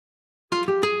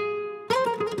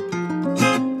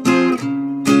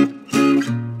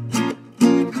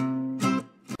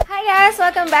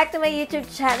welcome back to my YouTube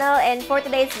channel, and for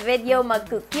today's video,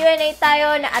 mag-Q&A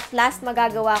tayo na at last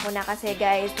magagawa ko na kasi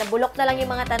guys, nabulok na lang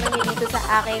yung mga tanong niyo dito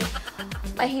sa aking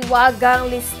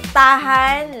mahiwagang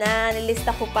listahan na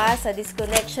nilista ko pa sa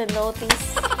disconnection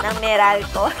notice ng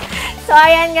Meralco. So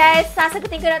ayan guys,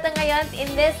 sasagutin ko na ito ngayon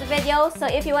in this video. So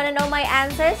if you wanna know my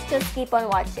answers, just keep on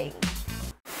watching.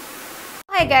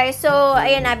 Okay guys, so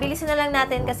ayan na, bilisan na lang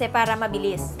natin kasi para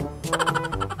mabilis.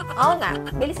 Oo nga,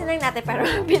 bilisan lang natin para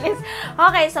mabilis.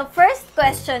 Okay, so first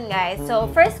question guys. So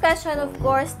first question of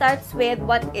course starts with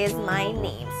what is my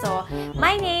name. So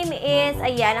my name is,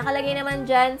 ayan, nakalagay naman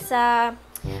dyan sa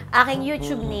aking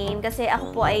YouTube name kasi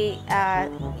ako po ay,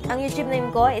 ang YouTube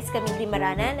name ko is Camille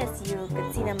Dimaranan, as you can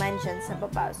see naman dyan sa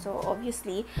baba. So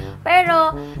obviously,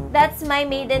 pero that's my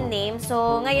maiden name.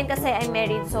 So ngayon kasi I'm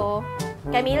married, so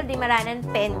Camille Dimaranan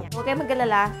Peña. Huwag kayo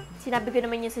mag-alala. Sinabi ko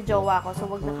naman yun sa jowa ko, so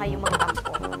wag na kayo magtampo.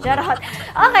 Charot.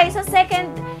 Okay, so second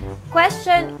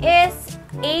question is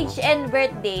age and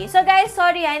birthday. So guys,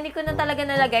 sorry hindi ko na talaga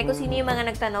nalagay kung sino yung mga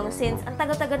nagtanong since ang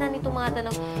taga-taga na nitong mga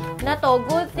tanong na to.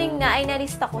 Good thing nga ay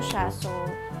narista ko siya. So,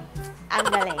 ang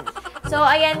galing. So,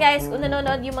 ayan guys, kung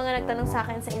nanonood yung mga nagtanong sa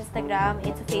akin sa Instagram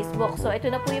and sa Facebook. So, ito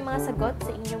na po yung mga sagot sa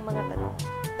inyong mga tanong.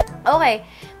 Okay,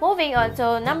 moving on.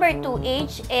 So, number 2,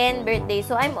 age and birthday.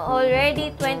 So, I'm already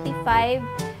 25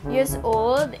 years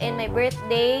old and my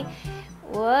birthday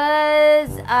was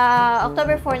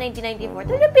October 4, 1994.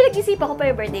 Talagang pinag-isipan ko pa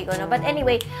yung birthday ko, no? But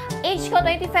anyway, age ko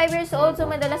 25 years old, so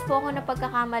madalas po ako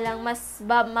napagkakamalang mas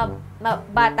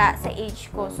bata sa age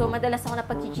ko. So madalas ako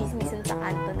napagchichismisan sa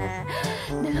kanto na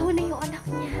dalawa na yung anak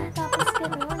niya, tapos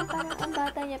gano'n, parang ang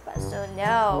bata niya pa. So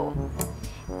no.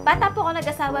 Bata po ako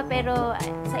nag-asawa, pero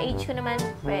sa age ko naman,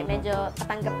 medyo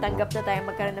katanggap-tanggap na tayo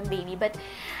magkaroon ng baby. But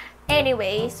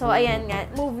anyway, so ayan nga,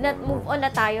 move on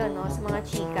na tayo, no, sa mga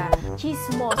chika.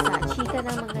 Chismosa. Chika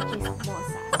ng mga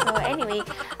chismosa. So anyway,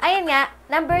 ayan nga,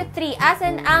 number 3,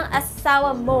 asan ang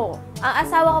asawa mo? Ang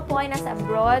asawa ko po ay nasa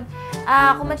abroad.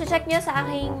 Kung ma-check nyo sa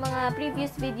aking mga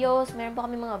previous videos, meron po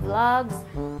kami mga vlogs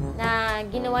na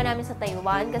ginawa namin sa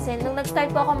Taiwan. Kasi nung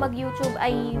nag-start po ako mag-YouTube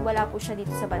ay wala po siya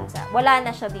dito sa bansa. Wala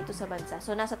na siya dito sa bansa.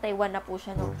 So nasa Taiwan na po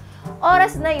siya nung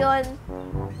oras na yon.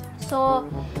 So,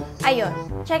 ayun.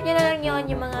 Check nyo na lang yun,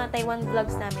 yung mga Taiwan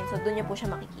vlogs namin. So, doon nyo po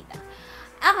siya makikita.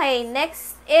 Okay,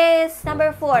 next is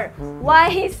number 4.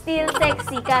 Why still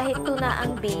sexy kahit tuna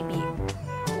ang baby?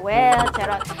 Well,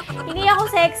 charot. Hindi ako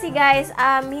sexy, guys.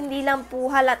 Hindi lang po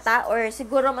halata or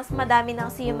siguro mas madami na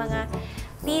kasi yung mga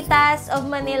titas of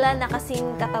Manila na kasing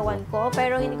katawan ko.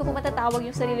 Pero hindi ko po matatawag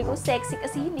yung sarili ko sexy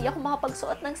kasi hindi ako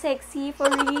makapagsuot ng sexy for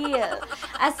real.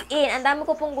 As in, ang dami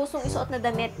ko pong gustong isuot na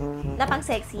damit na pang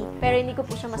sexy. Pero hindi ko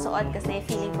po siya masuot kasi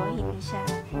feeling ko hindi siya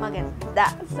maganda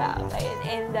sa akin.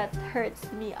 And that hurts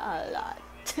me a lot.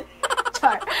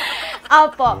 Char.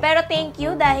 Opo. Pero thank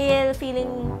you dahil feeling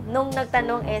nung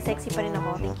nagtanong sexy pa rin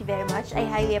ako. Thank you very much. I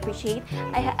highly appreciate.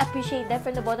 I appreciate that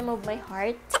from the bottom of my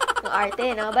heart. Ng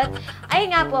arte, no? But,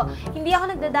 ayun nga po, hindi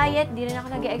ako nagda-diet, hindi rin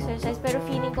ako nag-exercise, pero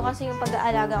feeling ko kasi yung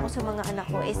pag-aalaga ko sa mga anak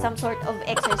ko is some sort of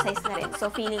exercise na rin. So,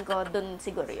 feeling ko, dun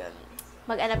siguro yun.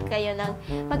 Mag-anak kayo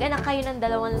ng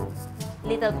dalawang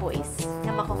little boys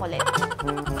na makukulit.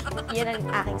 Yun ang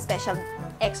aking special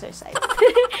exercise.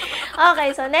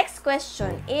 Okay, so next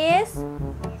question is,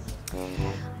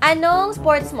 anong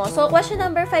sports mo? So, question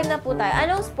number 5 na po tayo.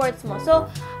 Anong sports mo? So,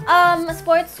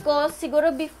 sports ko, siguro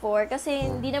before, kasi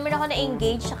hindi naman ako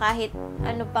na-engage sa kahit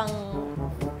ano pang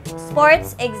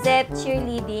sports except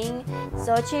cheerleading.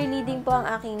 So, cheerleading po ang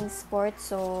aking sport.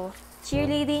 So,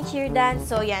 cheerleading, cheer dance.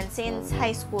 So, yan, since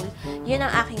high school, yun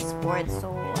ang aking sport.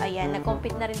 So, ayan,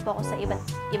 nag-compete na rin po ako sa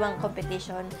ibang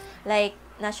competition. Like,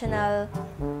 National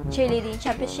Cheerleading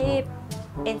Championship,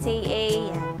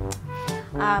 NCAA,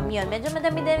 yan. Yun, medyo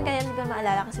madami din kaya hindi ko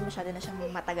maalala kasi masyado na siya,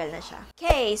 matagal na siya.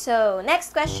 Okay, so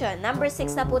next question, number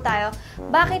 6 na po tayo.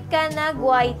 Bakit ka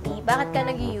nag-YT? Bakit ka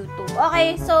nag-YouTube?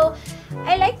 Okay, so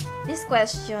I like this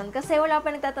question kasi wala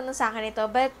pa nagtatanong sa akin ito,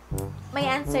 but my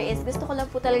answer is gusto ko lang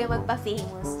po talaga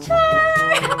magpa-famous. Char!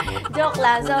 Joke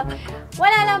lang. So,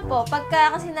 wala lang po.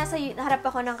 Pagka kasi nasa harap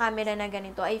ako ng camera na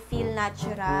ganito, I feel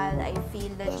natural. I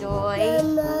feel the joy.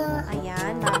 Mama.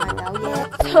 Ayan, mama daw.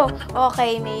 Yes. So,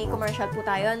 okay, may commercial po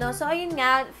tayo, no? So, ayun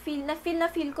nga,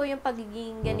 feel ko yung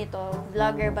pagiging ganito.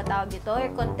 Vlogger ba tawag dito? Or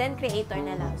content creator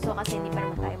na lang. So, kasi hindi pa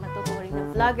naman tayo matuturing na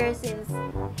vlogger since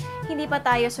hindi pa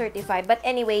tayo certified. But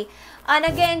anyway,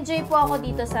 nag-enjoy po ako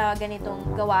dito sa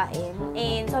ganitong gawain.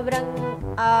 And sobrang,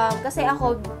 kasi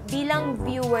ako, bilang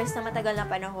viewers na matagal na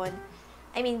panahon,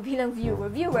 bilang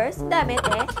viewers, dami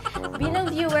bilang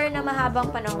viewer na mahabang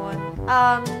panahon,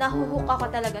 nahuhook ako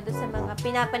talaga doon sa mga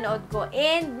pinapanood ko,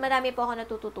 and marami po ako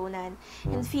natututunan,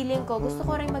 and feeling ko, gusto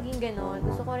ko rin maging ganon,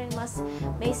 gusto ko rin mas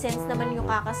may sense naman yung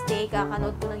kakastay,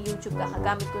 kakanood ko ng YouTube,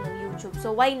 kakagamit ko ng YouTube,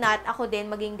 so why not, ako din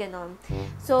maging ganon.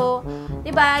 So,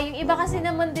 diba, yung iba kasi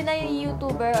naman din na yung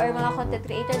YouTuber or mga content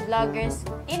creator, vloggers,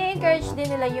 ina-encourage din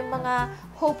nila yung mga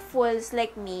hopefuls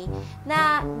like me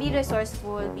na be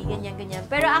resourceful, be ganyan-ganyan.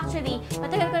 Pero actually,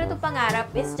 matagal ko na itong pangarap.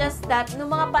 It's just that, nung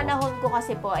mga panahon ko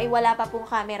kasi po, ay wala pa pong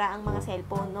camera ang mga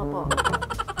cellphone, no po.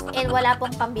 And wala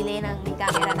pong pambili ng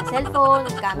camera na cellphone,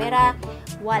 camera,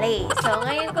 wala eh. So,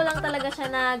 ngayon ko lang talaga siya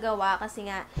nagawa kasi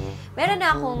nga, meron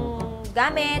na akong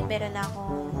gamit, meron na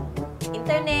akong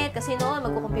internet, kasi noon,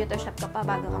 magko-computer shop ka pa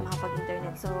bago ka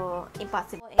makapag-internet. So,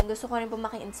 impossible. And gusto ko rin po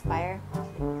maki-inspire.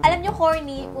 Alam nyo,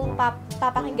 corny, kung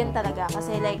papakinggan talaga.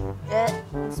 Kasi like,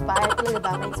 inspire talaga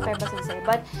ba? May-inspire ba sa'yo?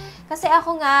 But, kasi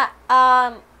ako nga,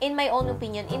 in my own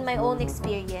opinion, in my own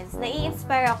experience,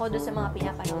 nai-inspire ako doon sa mga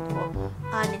pinapanood ko.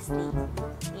 Honestly.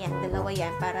 Yan, dalawa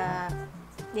yan. Para,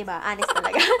 diba? Honest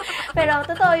talaga. Pero,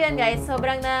 totoo yan, guys.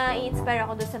 Sobrang na-inspire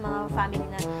ako doon sa mga family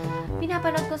na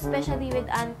pinapanood ko, especially with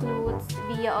Anak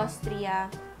via Austria,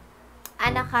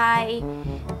 Anak,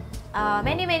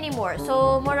 many more.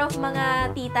 So, more of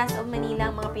mga titas of Manila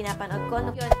ang mga pinapanood ko.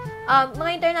 Yun.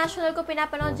 Mga international ko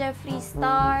pinapanood, Jeffree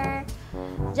Star,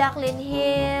 Jacqueline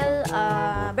Hill,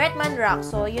 Bretman Rock.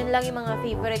 So, yun lang yung mga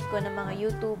favorite ko ng mga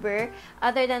YouTuber.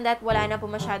 Other than that, wala na po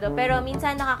masyado. Pero,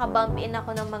 minsan nakaka-bump in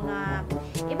ako ng mga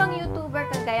ibang YouTuber,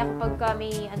 kagaya kapag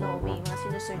may mga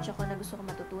sinusearch ako na gusto ko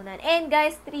matutunan. And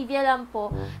guys, trivia lang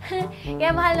po.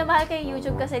 Kaya mahal na mahal kayo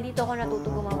YouTube kasi dito ako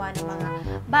natuto gumawa ng mga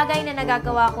bagay na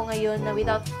nagagawa ko ngayon na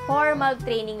without formal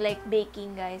training like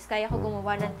baking, guys. Kaya ko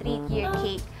gumawa ng 3-tier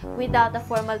cake without a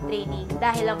formal training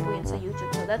dahil lang po yun sa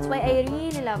YouTube. So, that's why I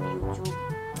really love YouTube.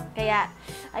 Kaya,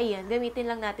 ayun,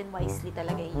 gamitin lang natin wisely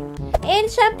talaga yun.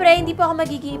 And syempre, hindi po ako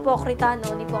magiging hipokrita,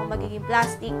 no? Hindi po ako magiging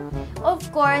plastic. Of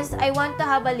course, I want to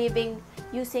have a living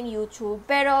using YouTube.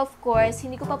 Pero of course,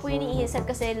 hindi ko pa po yun iisip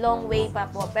kasi long way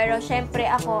pa po. Pero syempre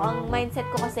ako, ang mindset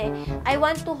ko kasi, I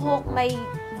want to hook my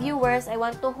viewers, I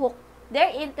want to hook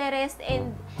their interest,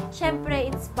 and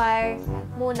syempre inspire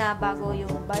muna bago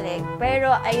yung balik.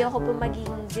 Pero ayoko po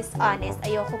maging dishonest,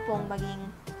 ayoko pong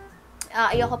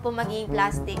maging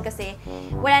plastic kasi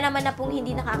wala naman na pong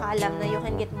hindi nakakaalam na you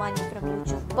can get money from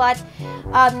YouTube. But,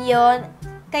 yun,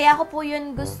 kaya ko po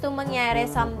yun gustong mangyari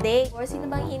someday. Or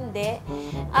sino bang hindi?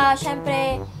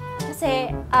 Syempre,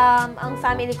 kasi ang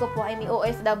family ko po ay may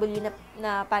OFW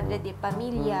na padre de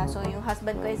pamilya. So, yung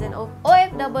husband ko is an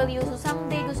OFW. So,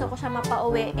 someday gusto ko siya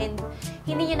mapauwi and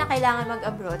hindi niya na kailangan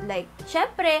mag-abroad. Like,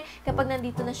 syempre, kapag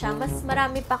nandito na siya, mas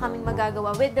marami pa kaming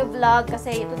magagawa with the vlog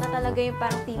kasi ito na talaga yung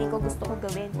parang feeling ko gusto ko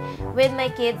gawin with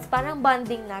my kids. Parang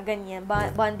bonding na, ganyan.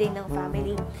 Bonding ng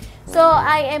family. So,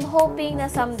 I am hoping na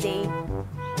someday,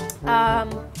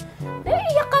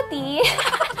 naiiyak ka, ti.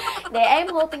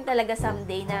 I'm hoping talaga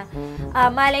someday na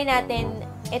malay natin,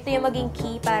 ito yung maging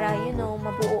key para,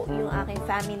 mabuo yung aking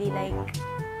family. Like,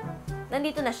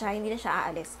 nandito na siya, hindi na siya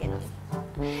aalis. Ganun.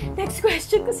 Next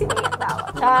question ko, siniyak na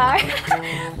ako. Char.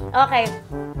 Okay.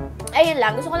 Ayun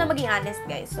lang. Gusto ko lang maging honest,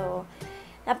 guys. So,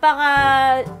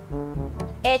 napaka-etchos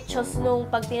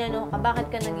nung pag tinanong ka, bakit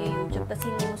ka nag-YouTube, tapos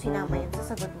hindi mo sinama yan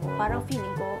sa sagot mo. Parang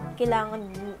feeling ko, kailangan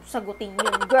sagutin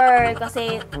yun, girl,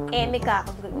 kasi eme ka.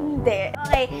 Hindi.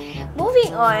 Okay.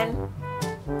 Moving on.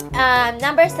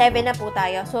 Number 7 na po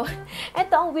tayo. So,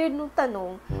 eto ang weird nung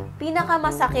tanong.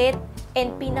 Pinakamasakit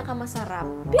and pinakamasarap.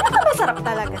 Pinakamasarap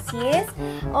talaga, sis.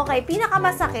 Okay,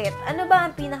 pinakamasakit. Ano ba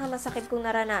ang pinakamasakit kong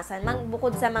naranasan?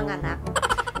 Bukod sa mga anak.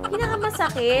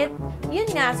 Pinakamasakit, yun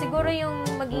nga, siguro yung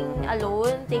maging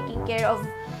alone, taking care of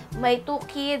my 2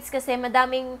 kids kasi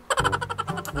madaming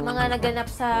mga naganap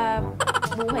sa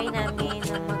buhay namin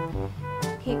na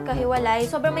magkahiwalay.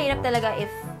 Sobrang mahirap talaga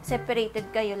if separated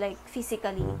kayo, like,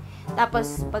 physically.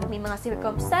 Tapos, pag may mga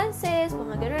circumstances,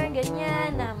 mga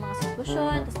ganyan, na mga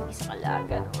sitwasyon, tapos mag-isa ka lang,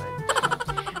 gano'n.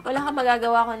 Wala kang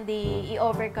magagawa kundi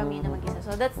i-overcome yun na mag-isa.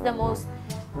 So, that's the most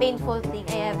painful thing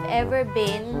I have ever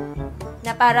been,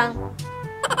 na parang,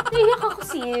 naiyak ako,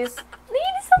 sis.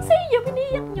 Naiinis ako sa iyo,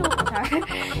 piniyak nyo.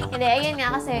 Hindi, ayun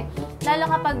nga, kasi, lalo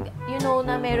kapag,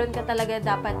 na meron ka talaga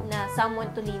dapat na someone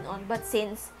to lean on. But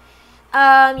since,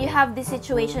 you have this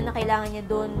situation na kailangan niya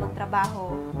doon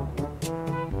magtrabaho,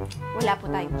 wala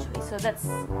po tayong choice. So, that's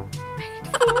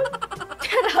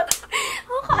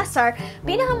kaasar.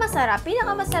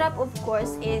 Pinakamasarap, of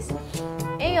course, is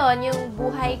yung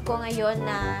buhay ko ngayon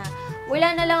na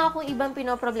wala na lang akong ibang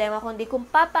pinoproblema kundi kung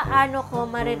papaano ko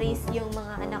ma-raise yung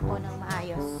mga anak ko ng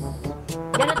maayos.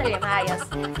 Ganun talaga, maayos.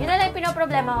 Yun na lang yung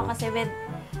pinoproblema ko kasi with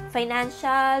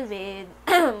financial, with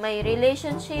my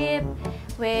relationship,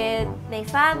 with my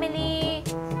family,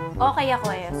 okay ako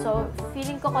eh. So,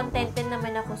 feeling ko contented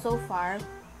naman ako so far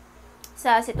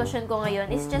sa sitwasyon ko ngayon.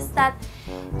 It's just that,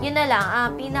 yun na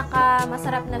lang, pinaka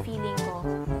masarap na feeling ko.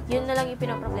 Yun na lang yung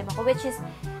pinoproblema ko, which is,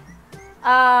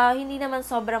 hindi naman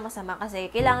sobrang masama kasi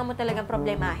kailangan mo talagang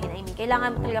problemahin. I mean,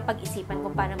 kailangan mo talaga pag-isipan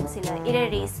kung paano mo sila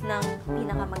i-raise ng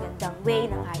pinakamagandang way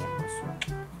na kaya mo. So,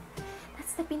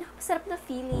 that's the pinakamasarap na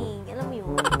feeling. Alam mo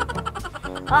yun?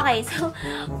 Okay, so,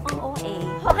 OA.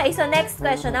 Okay, so next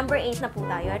question. Number 8 na po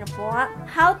tayo. Ano po?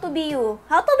 How to be you?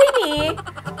 How to be me?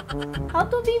 How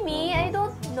to be me? I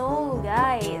don't know,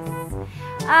 guys.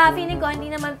 Feeling ko,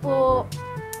 hindi naman po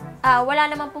wala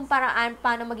naman pong paraan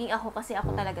paano maging ako kasi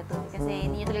ako talaga to. Kasi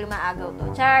hindi nyo talaga maagaw to.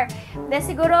 Char! Dahil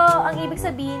siguro, ang ibig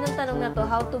sabihin ng tanong na to,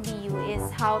 how to be you, is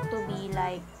how to be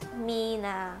like me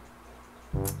na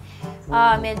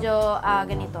medyo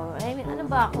ganito. I mean, ano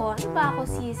ba ako? Ano ba ako,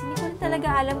 sis? Hindi ko talaga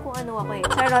alam kung ano ako eh.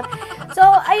 Charot. So,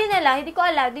 ayun na lang. Hindi ko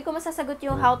alam. Hindi ko masasagot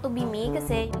yung how to be me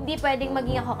kasi hindi pwedeng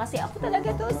maging ako kasi ako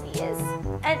talaga to, sis.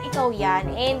 And ikaw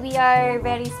yan. And we are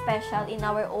very special in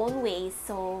our own ways.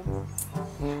 So,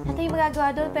 ito yung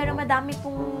magagawa doon. Pero madami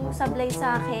pong sablay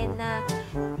sa akin na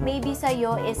maybe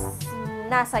sa'yo is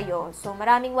nasa'yo. So,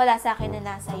 maraming wala sa akin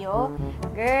na nasa'yo.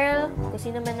 Girl, kung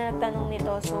sino man na nagtanong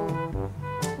nito. So,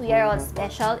 we are all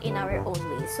special in our own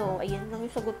way. So, ayun lang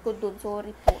yung sagot ko dun.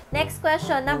 Sorry po. Next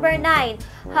question, number 9.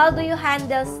 How do you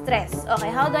handle stress?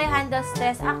 Okay, how do I handle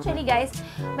stress? Actually, guys,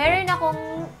 meron akong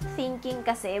thinking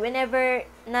kasi whenever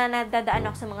na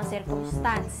nadadaan ako sa mga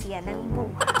circumstansya ng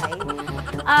buhay,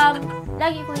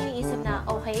 lagi ko iniisip na,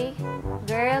 okay,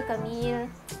 girl, Camille,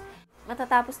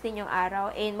 matatapos din yung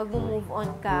araw and magmo-move on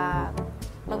ka,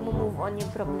 magmo-move on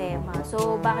yung problema.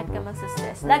 So, bakit ka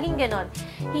magsa-stress? Laging ganon.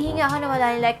 Hihinga ka na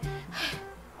wala, like,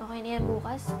 okay na yan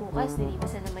bukas,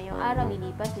 lilipas na naman yung araw,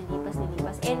 lilipas.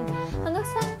 And hanggang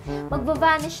sa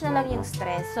magva-vanish na lang yung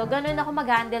stress. So, ganon ako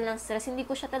mag-handle ng stress. Hindi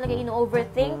ko siya talaga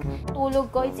ino-overthink. Tulog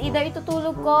ko, it's either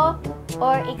itutulog ko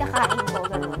or ikakain ko.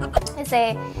 Ganon.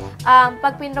 Kasi,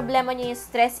 pag pinroblema nyo yung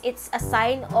stress, it's a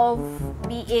sign of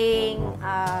being,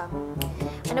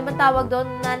 ano bang tawag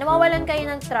doon, na nawawalan kayo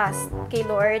ng trust kay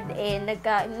Lord and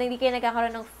hindi kayo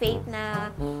nagkakaroon ng faith na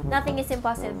nothing is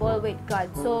impossible with God.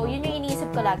 So, yun yung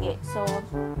iniisip ko lagi. So,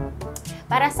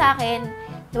 para sa akin,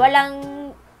 walang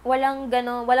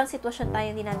sitwasyon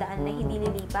tayong dinadaan na hindi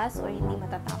lilipas or hindi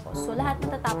matatapos. So, lahat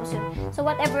matatapos yun. So,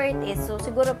 whatever it is. So,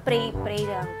 siguro pray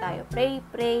lang tayo. Pray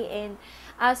and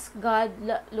ask God,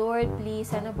 Lord,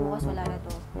 please, sana bukas wala na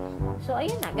to. So,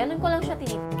 ayun na. Ganun ko lang siya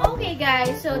tinip. Okay,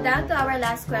 guys. So, down to our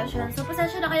last question. So,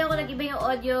 pasensya na kayo kung nag-iba yung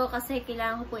audio kasi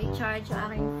kailangan ko po i-charge yung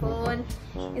aking phone.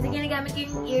 Kasi ginagamit ko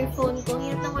yung earphone ko.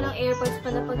 Hirap lang walang AirPods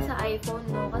pala pag sa iPhone,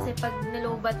 no? Kasi pag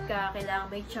nalobat ka, kailangan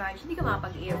may charge. Hindi ka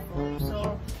makapag-earphone.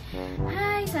 So,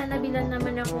 hi! Sana bilan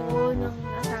naman ako ng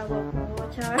asawa ko.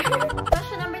 Char.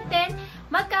 Question number 10.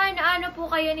 Magkaano-ano po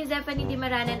kayo ni Zephanie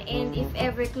Dimaranan and if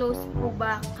ever close po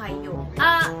ba kayo?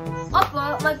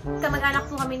 Opo, magkamag-anak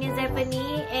po kami ni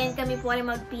Zephanie and kami po ay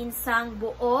magpinsang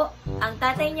buo. Ang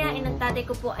tatay niya and ang tatay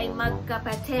ko po ay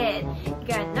magkapatid.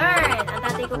 Ganon! Ang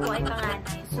tatay ko po ay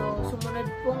panganay. So, sumunod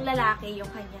pong lalaki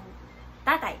yung kanyang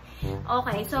tatay.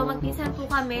 Okay, so magpinsan po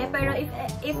kami. Pero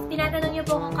if tinatanong niyo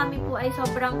po kung kami po ay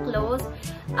sobrang close,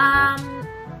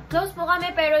 close po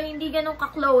kami pero hindi ganun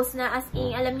ka-close na as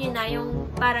in, alam niyo na,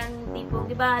 yung parang tipo,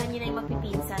 di ba, alam niyo na yung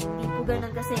magpipinsan. Hindi po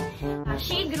ganun kasi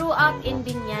she grew up in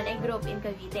Binyan, I grew up in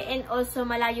Cavite, and also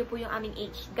malayo po yung aming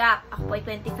age gap. Ako po ay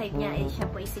 25 niya, and siya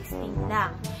po ay 16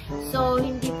 lang. So,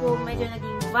 hindi po medyo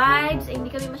naging vibes,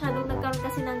 hindi kami masyadong nagkaroon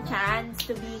kasi ng chance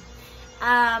to be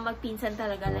magpinsan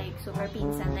talaga, like super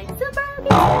pinsan, like super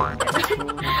pinsan.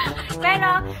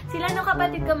 Pero sila nung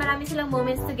kapatid ko, marami silang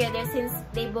moments together since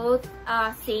they both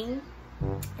sing.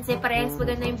 Kasi parehas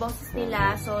maganda yung boses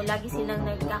nila. So, lagi silang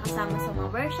nagkakasama sa mga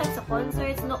workshops, sa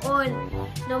concerts. Noong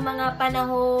mga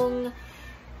panahon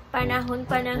pa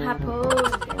ng hapon.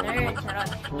 Ganun,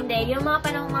 charot. Hindi, yung mga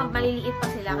panahon mga maliliit pa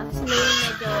sila. Kasi sila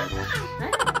yung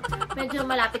medyo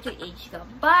malapit yung age ko.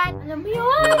 But, alam mo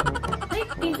yun? Like,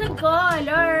 pinsan ko,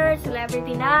 Lord,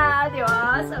 celebrity na, di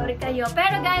ba? Sorry kayo.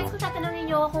 Pero guys, kung tatanungin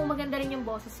nyo kung maganda rin yung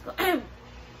boses ko,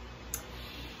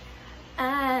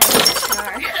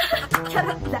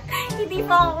 charot lang. Hindi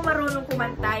po ako marunong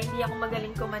kumanta. Hindi ako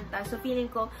magaling kumanta. So,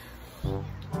 feeling ko,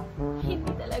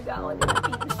 hindi talaga ako nila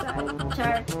pinsan.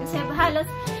 Char. Kasi halos,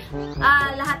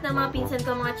 lahat ng mga pinsan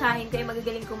ko, mga tsahin ko, ay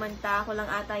magagaling kumanta. Ako lang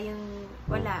ata yung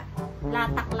wala.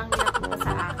 latak lang nila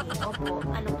sa akin. Opo,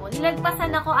 ano po.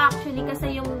 Nilagpasan ako actually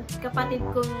kasi yung kapatid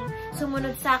kong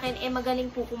sumunod sa akin, magaling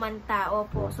po kumanta.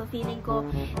 Opo, so feeling ko,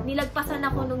 nilagpasan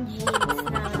ako nung jeans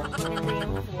na maganda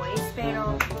yung voice.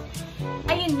 Pero,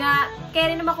 ayun nga,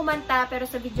 kaya rin naman kumanta, pero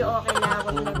sa video okay lang.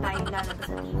 Huwag lang tayong lalabas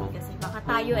sa TV kasi baka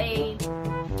tayo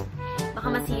baka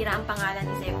masira ang pangalan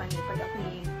ni Zephanie pag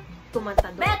ako'y kumanta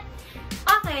doon. But,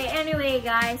 okay, anyway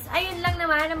guys, ayun lang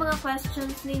naman ang mga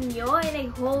questions ninyo and I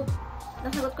hope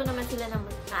nasagot ko naman sila ng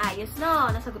naayos, no?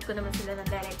 Nasagot ko naman sila ng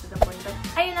direct to the point. But,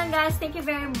 ayun lang guys, thank you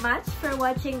very much for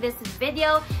watching this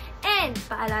video. And,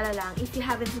 paalala lang, if you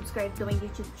haven't subscribed to my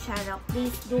YouTube channel,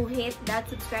 please do hit that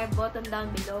subscribe button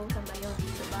down below. Saan ba yun?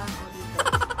 Dito ba? O dito?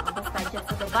 Basta dyan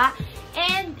sa baba.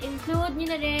 And, include nyo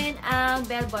na rin ang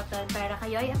bell button para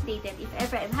kayo ay updated if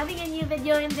ever I'm having a new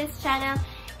video in this channel.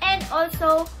 And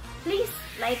also, please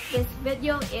like this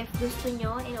video if gusto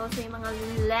nyo. And also, yung mga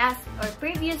last or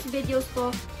previous videos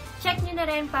ko, check nyo na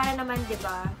rin para naman,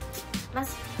 diba,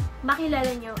 mas makilala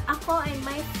nyo ako and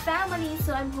my family.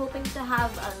 So, I'm hoping to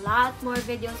have a lot more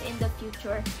videos in the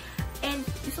future. And,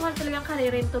 gusto ko talagang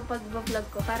karirin itong pag-vlog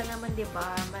ko para naman, diba,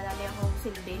 marami akong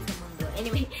silbi sa mundo.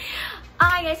 Anyway,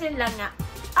 okay guys, yun lang nga.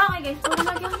 Okay guys, puro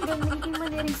lagi hanggang nagiging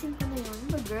manirisin ko na yun.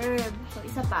 Girl. So,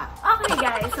 isa pa. Okay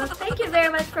guys, so thank you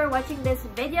very much for watching this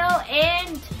video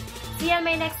and see you on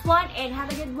my next one and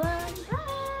have a good one. Bye!